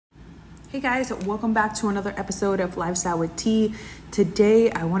Hey guys, welcome back to another episode of Lifestyle with T.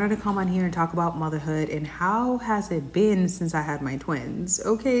 Today, I wanted to come on here and talk about motherhood and how has it been since I had my twins.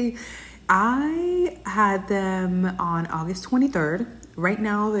 Okay, I had them on August 23rd. Right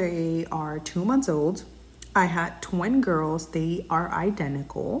now, they are 2 months old. I had twin girls. They are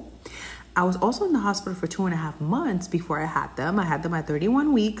identical. I was also in the hospital for 2.5 months before I had them. I had them at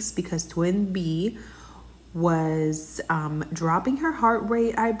 31 weeks because twin B was dropping her heart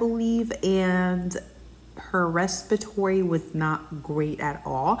rate, I believe, and her respiratory was not great at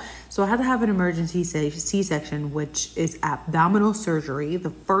all. So I had to have an emergency C-section, which is abdominal surgery.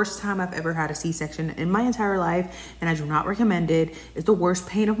 The first time I've ever had a C-section in my entire life, and I do not recommend it. It's the worst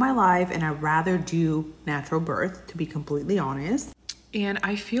pain of my life, and I'd rather do natural birth, to be completely honest. And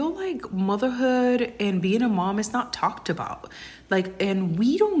I feel like motherhood and being a mom is not talked about. And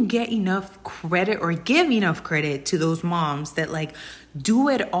we don't get enough credit or give enough credit to those moms that do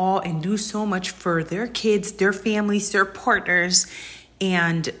it all and do so much for their kids, their families, their partners,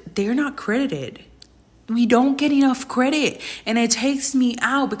 and they're not credited. We don't get enough credit. And it takes me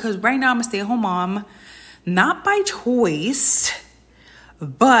out because right now I'm a stay-at-home mom, not by choice,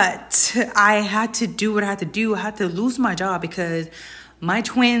 but I had to do what I had to do. I had to lose my job because my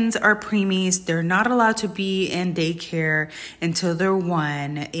twins are preemies. They're not allowed to be in daycare until they're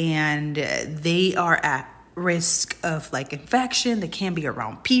 1, and they are at risk of infection. They can't be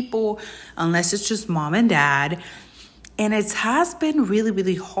around people unless it's just mom and dad. And it has been really,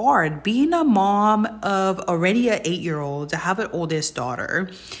 really hard being a mom of already an 8-year-old to have an oldest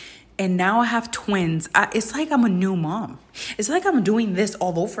daughter. And now I have twins. It's like I'm a new mom. It's like I'm doing this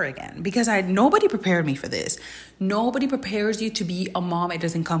all over again because nobody prepared me for this. Nobody prepares you to be a mom. It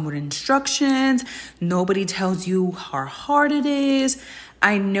doesn't come with instructions. Nobody tells you how hard it is.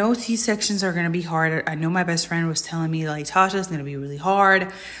 I know C-sections are going to be hard. I know my best friend was telling me Tasha, it's going to be really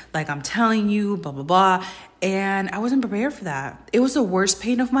hard. I'm telling you, blah, blah, blah. And I wasn't prepared for that. It was the worst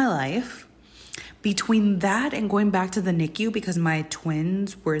pain of my life. Between that and going back to the NICU, because my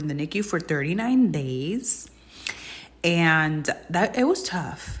twins were in the NICU for 39 days, and it was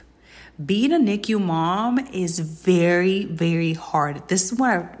tough. Being a NICU mom is very, very hard. This is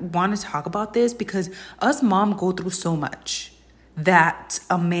why I want to talk about this, because us moms go through so much that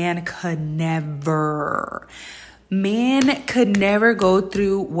a man could never. Man could never go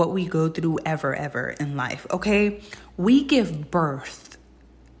through what we go through ever in life, okay? We give birth.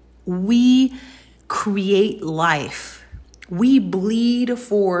 We create life. We bleed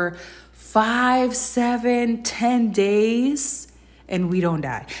for 5, 7, 10 days and we don't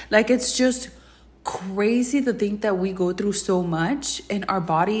die. It's just crazy to think that we go through so much and our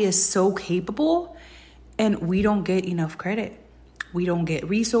body is so capable and we don't get enough credit. We don't get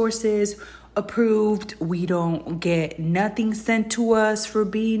resources approved. We don't get nothing sent to us for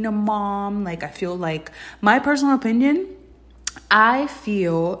being a mom. I feel my personal opinion, I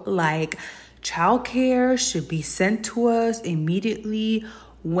feel like childcare should be sent to us immediately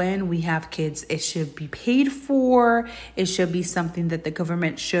when we have kids. It should be paid for. It should be something that the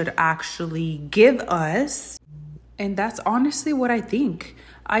government should actually give us. And that's honestly what I think.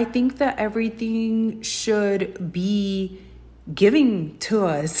 I think that everything should be giving to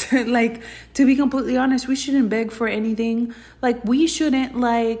us. To be completely honest, we shouldn't beg for anything. We shouldn't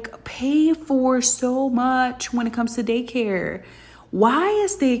pay for so much when it comes to daycare. Why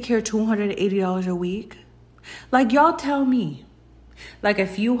is daycare $280 a week? Y'all tell me.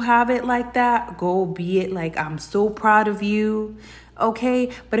 If you have it like that, go be it. I'm so proud of you. Okay?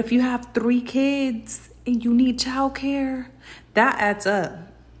 But if you have 3 kids and you need childcare, that adds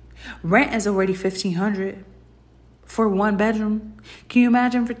up. Rent is already $1,500 for 1 bedroom. Can you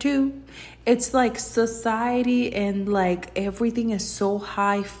imagine for 2? It's society and everything is so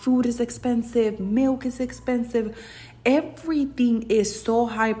high. Food is expensive. Milk is expensive. Everything is so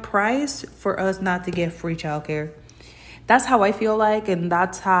high price for us not to get free childcare. That's how I feel and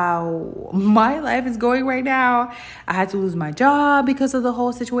that's how my life is going right now. I had to lose my job because of the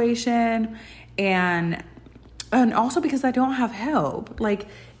whole situation, and also because I don't have help.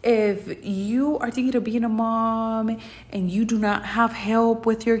 If you are thinking of being a mom and you do not have help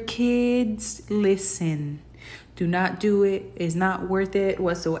with your kids, listen. Do not do it. It's not worth it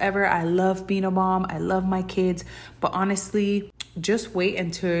whatsoever. I love being a mom. I love my kids. But honestly, just wait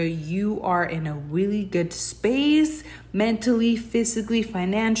until you are in a really good space, mentally, physically,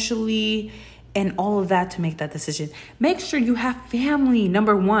 financially, and all of that to make that decision. Make sure you have family,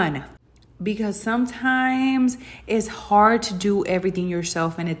 number 1. Because sometimes it's hard to do everything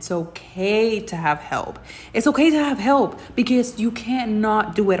yourself, and it's okay to have help. It's okay to have help because you can't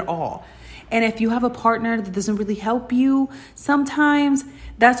not do it all. And if you have a partner that doesn't really help you, sometimes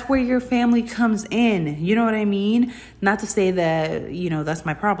that's where your family comes in. You know what I mean? Not to say that, that's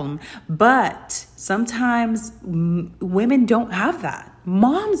my problem, but sometimes women don't have that.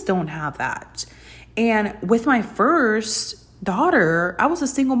 Moms don't have that. And with my first daughter, I was a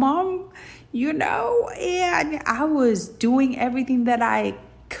single mom, and I was doing everything that I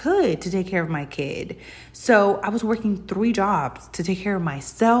could to take care of my kid. So I was working 3 jobs to take care of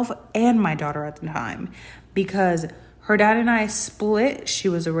myself and my daughter at the time, because her dad and I split. She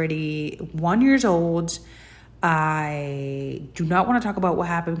was already 1 year old. I do not want to talk about what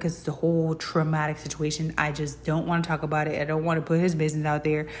happened because it's a whole traumatic situation. I just don't want to talk about it. I don't want to put his business out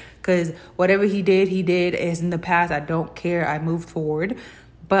there, because whatever he did is in the past. I don't care. I moved forward.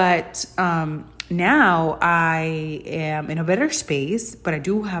 But now I am in a better space, but I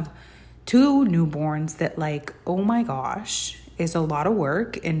do have 2 newborns that, like, oh my gosh, it's a lot of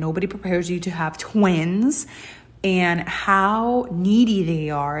work, and nobody prepares you to have twins, and how needy they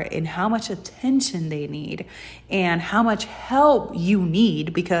are, and how much attention they need, and how much help you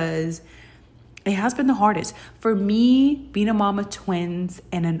need, because it has been the hardest. For me, being a mom of twins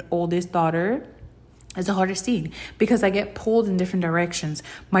and an oldest daughter is the hardest thing, because I get pulled in different directions.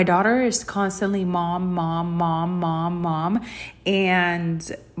 My daughter is constantly mom, mom, mom, mom, mom,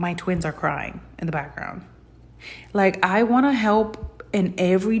 and my twins are crying in the background. Like, I want to help in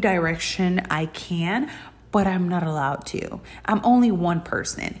every direction I can, but I'm not allowed to. I'm only one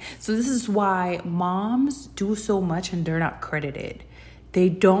person. So this is why moms do so much and they're not credited. They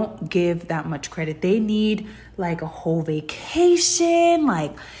don't give that much credit. They need like a whole vacation.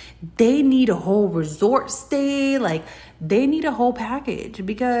 Like, they need a whole resort stay. Like, they need a whole package,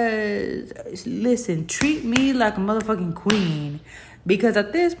 because listen, treat me like a motherfucking queen. Because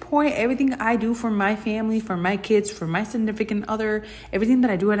at this point, everything I do for my family, for my kids, for my significant other, everything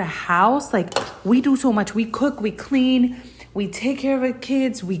that I do in a house, like, we do so much. We cook, we clean, we take care of our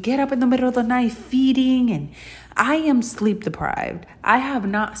kids, we get up in the middle of the night feeding, and I am sleep deprived. I have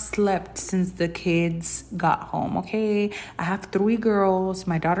not slept since the kids got home, okay? I have 3 girls.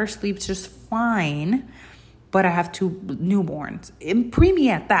 My daughter sleeps just fine, but I have 2 newborns. And preemie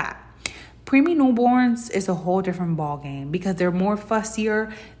at that. Preemie newborns is a whole different ball game, because they're more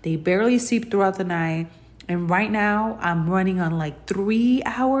fussier. They barely sleep throughout the night. And right now, I'm running on like 3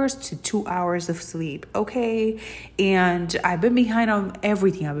 hours to 2 hours of sleep, okay? And I've been behind on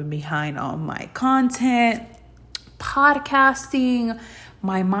everything. I've been behind on my content, podcasting.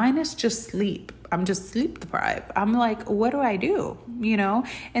 My mind is just sleep. I'm just sleep deprived. I'm like, what do I do?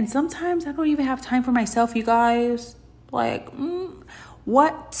 And sometimes I don't even have time for myself, you guys. Like,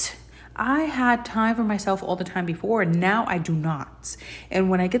 what? I had time for myself all the time before, and now I do not. And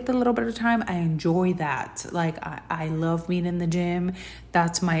when I get the little bit of time, I enjoy that. Like, I love being in the gym.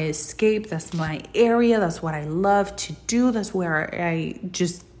 That's my escape. That's my area. That's what I love to do. That's where I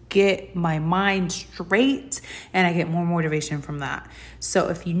just get my mind straight, and I get more motivation from that. So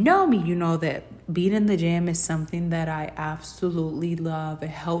if you know me, you know that being in the gym is something that I absolutely love. It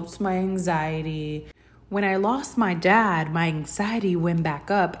helps my anxiety. When I lost my dad, my anxiety went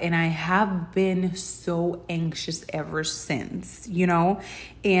back up, and I have been so anxious ever since,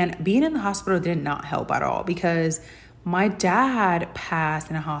 and being in the hospital did not help at all, because my dad passed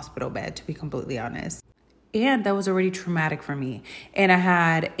in a hospital bed, to be completely honest. And that was already traumatic for me. And I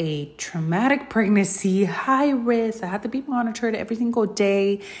had a traumatic pregnancy, high risk. I had to be monitored every single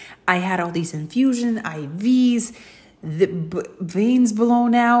day. I had all these infusions, IVs, the veins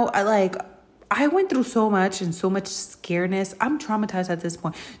blown out. I went through so much and so much scaredness. I'm traumatized at this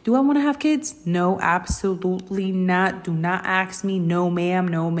point. Do I want to have kids? No, absolutely not. Do not ask me. No, ma'am.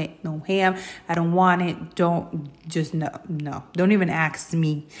 No, ma'am. I don't want it. No. Don't even ask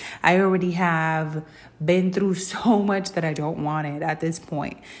me. I already have been through so much that I don't want it at this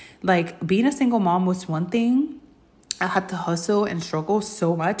point. Like, being a single mom was one thing. I had to hustle and struggle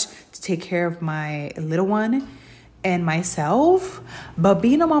so much to take care of my little one and myself. But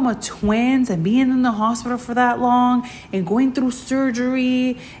being a mom of twins and being in the hospital for that long and going through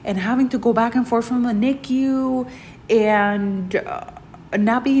surgery and having to go back and forth from the NICU and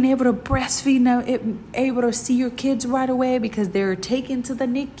not being able to breastfeed, not able to see your kids right away because they're taken to the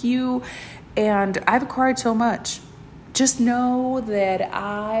NICU, and I've cried so much. Just know that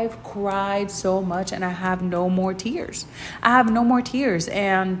I've cried so much, and I have no more tears.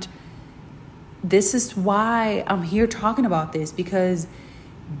 And this is why I'm here talking about this, because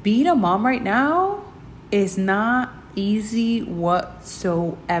being a mom right now is not easy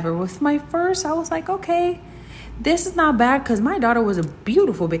whatsoever. With my first, I was like, okay, This is not bad because my daughter was a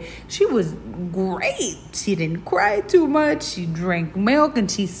beautiful baby. She was great. She didn't cry too much. She drank milk and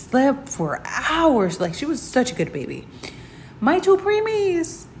she slept for hours. Like, she was such a good baby. My two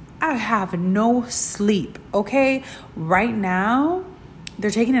preemies, I have no sleep, okay? Right now,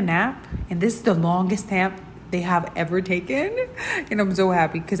 they're taking a nap, and this is the longest nap they have ever taken. And I'm so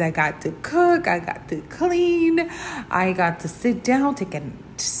happy because I got to cook, I got to clean, I got to sit down, take a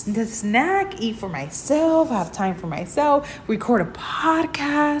snack, eat for myself, have time for myself, record a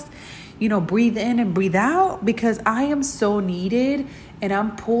podcast, breathe in and breathe out, because I am so needed and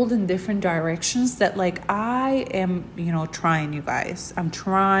I'm pulled in different directions that, like, I am, trying, you guys. I'm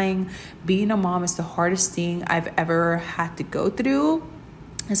trying. Being a mom is the hardest thing I've ever had to go through,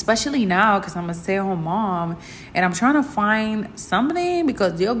 especially now because I'm a stay-at-home mom and I'm trying to find something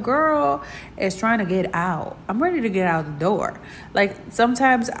because your girl is trying to get out. I'm ready to get out the door. Like,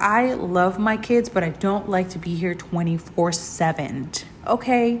 sometimes I love my kids, but I don't like to be here 24/7.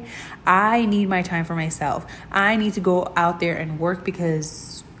 Okay? I need my time for myself. I need to go out there and work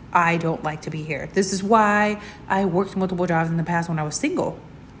because I don't like to be here. This is why I worked multiple jobs in the past when I was single.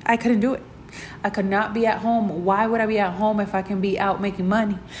 I couldn't do it. I could not be at home. Why would I be at home if I can be out making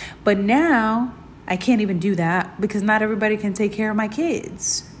money? But now I can't even do that because not everybody can take care of my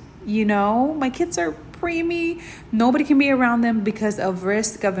kids. My kids are preemie. Nobody can be around them because of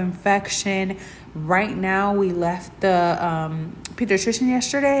risk of infection. Right now, we left the pediatrician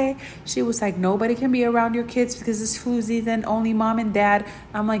yesterday. She was like, nobody can be around your kids because it's flu season, only mom and dad.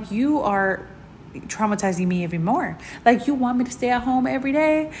 I'm like, you are traumatizing me even more. Like, you want me to stay at home every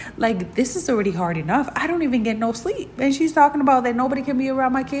day? Like, this is already hard enough. I don't even get no sleep. And she's talking about that nobody can be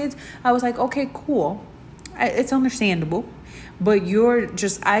around my kids. I was like, okay, cool. It's understandable. But you're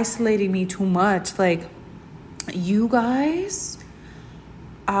just isolating me too much. Like, you guys,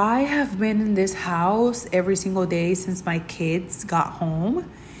 I have been in this house every single day since my kids got home.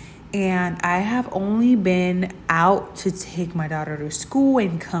 And I have only been out to take my daughter to school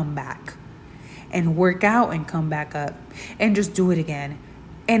and come back. And work out and come back up and just do it again.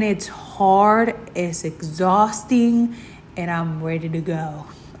 And it's hard, it's exhausting, and I'm ready to go.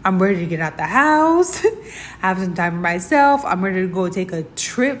 I'm ready to get out the house, have some time for myself. I'm ready to go take a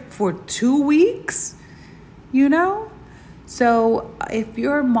trip for 2 weeks, So if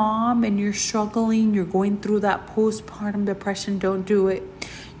you're a mom and you're struggling, you're going through that postpartum depression, don't do it.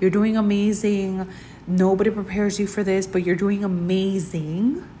 You're doing amazing. Nobody prepares you for this, but you're doing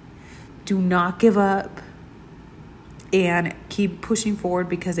amazing. Do not give up and keep pushing forward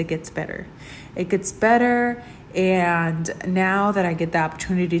because it gets better. It gets better. And now that I get the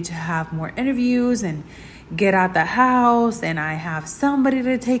opportunity to have more interviews and get out the house and I have somebody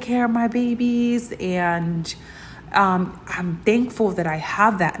to take care of my babies, and I'm thankful that I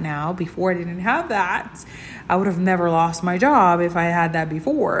have that now. Before I didn't have that. I would have never lost my job if I had that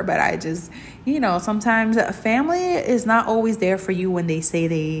before. But I just, sometimes family is not always there for you when they say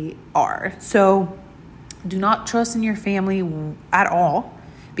they are. So do not trust in your family at all,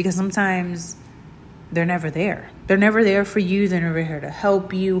 because sometimes they're never there. They're never there for you. They're never here to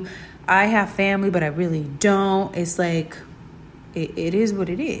help you. I have family, but I really don't. It's like, it is what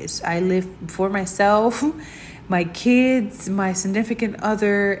it is. I live for myself, my kids, my significant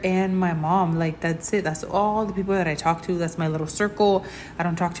other, and my mom. Like, that's it. That's all the people that I talk to. That's my little circle. I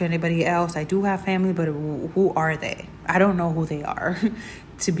don't talk to anybody else. I do have family, but who are they? I don't know who they are,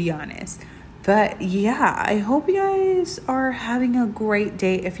 to be honest. But yeah, I hope you guys are having a great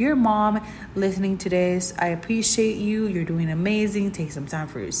day. If you're a mom listening to this, I appreciate you. You're doing amazing. Take some time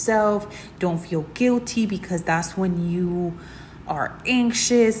for yourself. Don't feel guilty, because that's when you are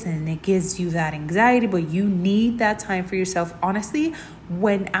anxious and it gives you that anxiety, but you need that time for yourself. Honestly,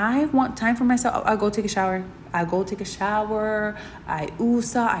 when I want time for myself, I go take a shower. I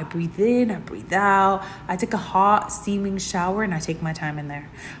USA, I breathe in, I breathe out. I take a hot steaming shower and I take my time in there.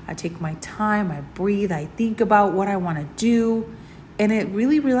 I take my time, I breathe, I think about what I want to do, and it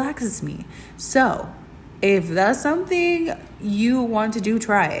really relaxes me. So if that's something you want to do,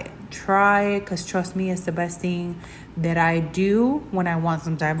 try it. Try it, because trust me, it's the best thing that I do when I want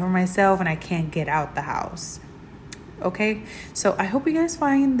some time for myself and I can't get out the house. Okay, so I hope you guys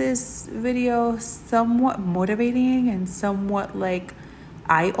find this video somewhat motivating and somewhat like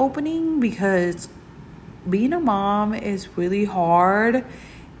eye-opening, because being a mom is really hard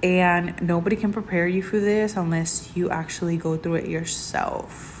and nobody can prepare you for this unless you actually go through it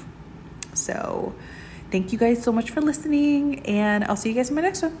yourself. So thank you guys so much for listening, and I'll see you guys in my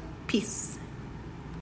next one. Peace.